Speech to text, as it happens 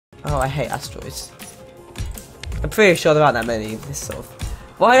Oh, I hate asteroids. I'm pretty sure there aren't that many. This sort of.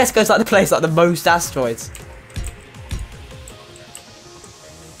 Why let's go to like the place like the most asteroids?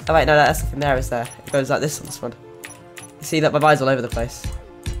 Oh wait, no, that's nothing there, is there? It goes like this on this one. You see that my mind's all over the place.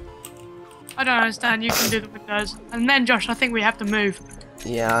 I don't understand. You can do the windows, and then Josh, I think we have to move.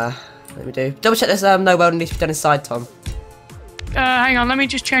 Yeah, let me do. Double check there's no welding needs to be done inside, Tom. Hang on, let me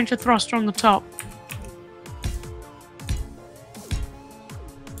just change the thruster on the top.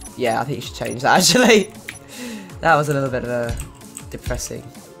 Yeah, I think you should change that actually. That was a little bit of a depressing.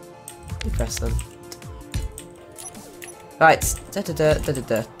 Right,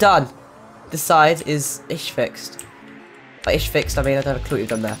 done. This side is ish fixed. By ish fixed, I mean I don't have a clue what you've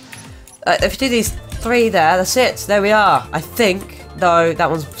done there. If you do these 3 there, that's it. There we are. I think. No, that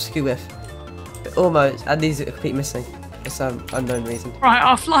one's skew with. Almost, and these are completely missing for some unknown reason. Right,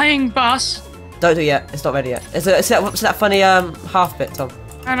 our flying bus. Don't do it yet. It's not ready yet. It's that funny half bit, Tom.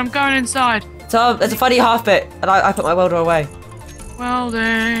 And I'm going inside. Tom, there's a funny half bit, and I put my welder away.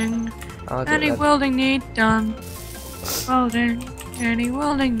 Welding. Any welding need done. Welding. Any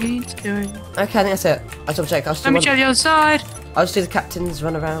welding needs doing. Okay, I think that's it. I'll double check. Let me check the other side. I'll just do the captain's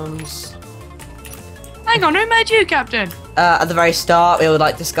runarounds. Hang on, who made you captain? At the very start, we were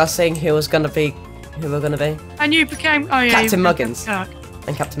like discussing who we're gonna be. And you became Captain Muggins.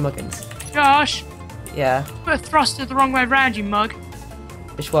 And Captain Muggins. Josh. Yeah. Put a thruster the wrong way round, you mug.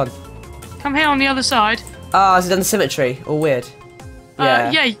 Which one? Come here on the other side. Oh, has it done the symmetry? All weird.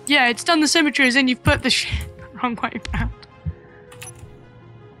 Yeah. Yeah, it's done the symmetry as in you've put the ship the wrong way round.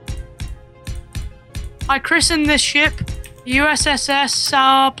 I christened this ship USS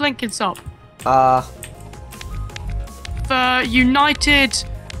Blinkinsop. The United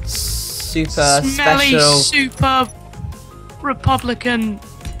Super Smelly special Super Republican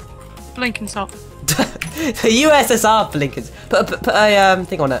Blinkinsop. The USSR Blinkins. Put a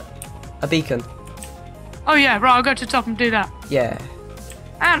thing on it. A beacon. Oh yeah, right, I'll go to the top and do that. Yeah.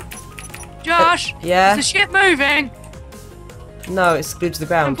 And Josh, yeah. is the ship moving? No, it's glued to the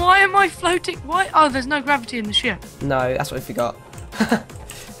ground. And why am I floating? Why? Oh, there's no gravity in the ship. No, that's what we forgot.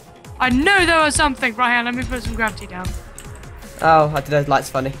 I know there was something. Right here, let me put some gravity down. Oh, I did those lights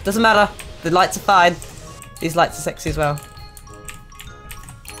funny. Doesn't matter. The lights are fine. These lights are sexy as well.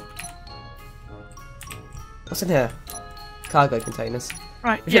 What's in here? Cargo containers.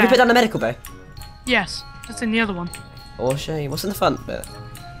 Right, Have you put down the medical bay? Yes, that's in the other one. Or shame. What's in the front bit?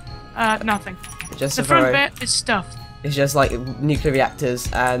 Nothing. Just the front bit is stuffed. It's just like nuclear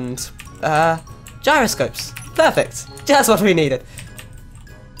reactors and gyroscopes. Perfect. Just what we needed.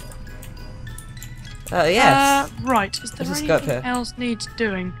 Yes. Right. Is there anything else needs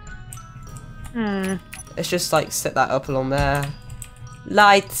doing? Let's just like set that up along there.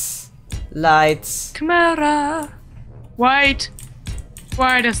 Lights. Camera. Wait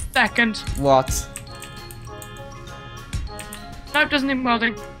a second. What? Nope, doesn't need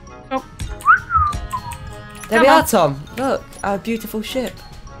welding. Oh. There we are, Tom. Look, our beautiful ship.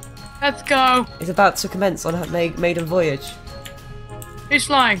 Let's go. It's about to commence on her maiden voyage. Who's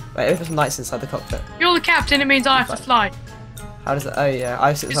flying? Wait, let me put some lights inside the cockpit. You're the captain, it means I have to fly. How does it? Oh yeah,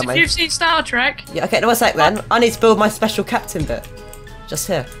 I sit inside If you've seen Star Trek. Yeah, okay, no, one sec then. I need to build my special captain bit. Just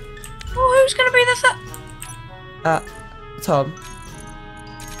here. Oh, who's gonna be the Tom.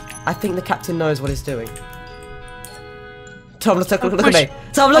 I think the captain knows what he's doing. Tom, look at me.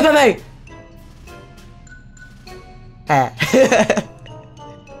 Tom, look at me!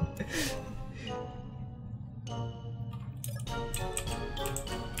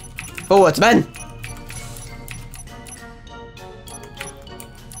 Forwards, men!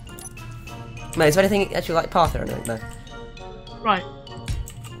 Mate, is there anything actually like path or anything? No. Right.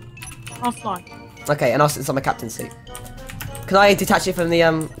 I'll fly. Okay, and I'll sit inside my captain's seat. Can I detach it from the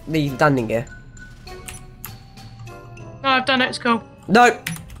landing gear? No, I've done it, it's cool. No! I'm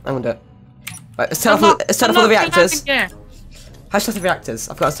gonna do it. Right, let's turn off all the reactors. How should I turn off the reactors?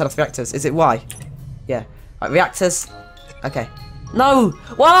 I've got to turn off the reactors. Is it Y? Yeah. Right, reactors. Okay. No!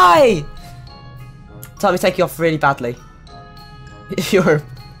 Why? Time to take you off really badly. You're...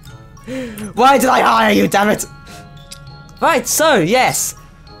 Why did I hire you, damn it? Right, so, yes.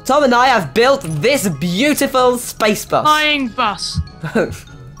 Tom and I have built this beautiful space bus. Flying bus.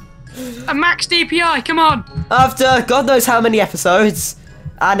 A max DPI, come on. After God knows how many episodes,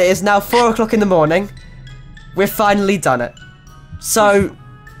 and it is now 4 o'clock in the morning, we've finally done it. So,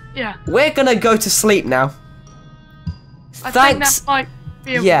 yeah, we're gonna go to sleep now. I think that might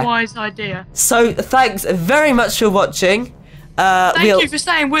be a wise idea. So, thanks very much for watching. Thank you for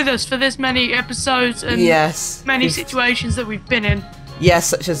staying with us for this many episodes and many situations that we've been in. Yes,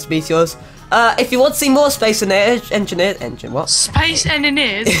 such as meteors. If you want to see more space engineers, what? Space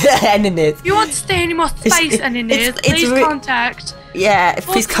engineers. Engineers. If you want to see any more space engineers, please contact. Yeah,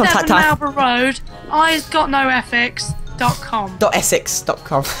 please contact us. Melbourne Road. I'sgotnofx.com.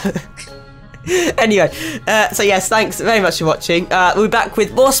 .essex.com. Anyway, so yes, thanks very much for watching. We'll be back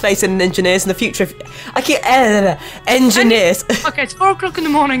with more space engineers in the future. I keep engineers. Okay, it's 4 o'clock in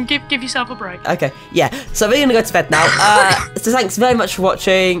the morning. Give yourself a break. Okay, yeah. So we're gonna go to bed now. So thanks very much for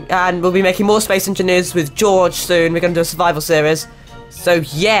watching, and we'll be making more space engineers with George soon. We're gonna do a survival series. So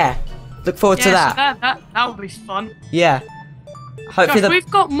yeah, look forward to that. So that will be fun. Yeah. Hopefully, Josh, we've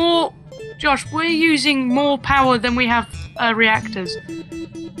got more. Josh, we're using more power than we have reactors.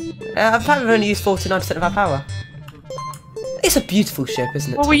 Apparently we've only used 49% of our power. It's a beautiful ship,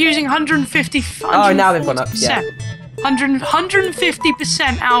 isn't it? Well, we're using 150. Oh, now they've gone up. Yeah.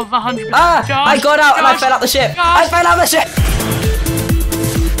 150% out of 100%. Ah! Josh, I got out and I fell out the ship. I fell out the ship.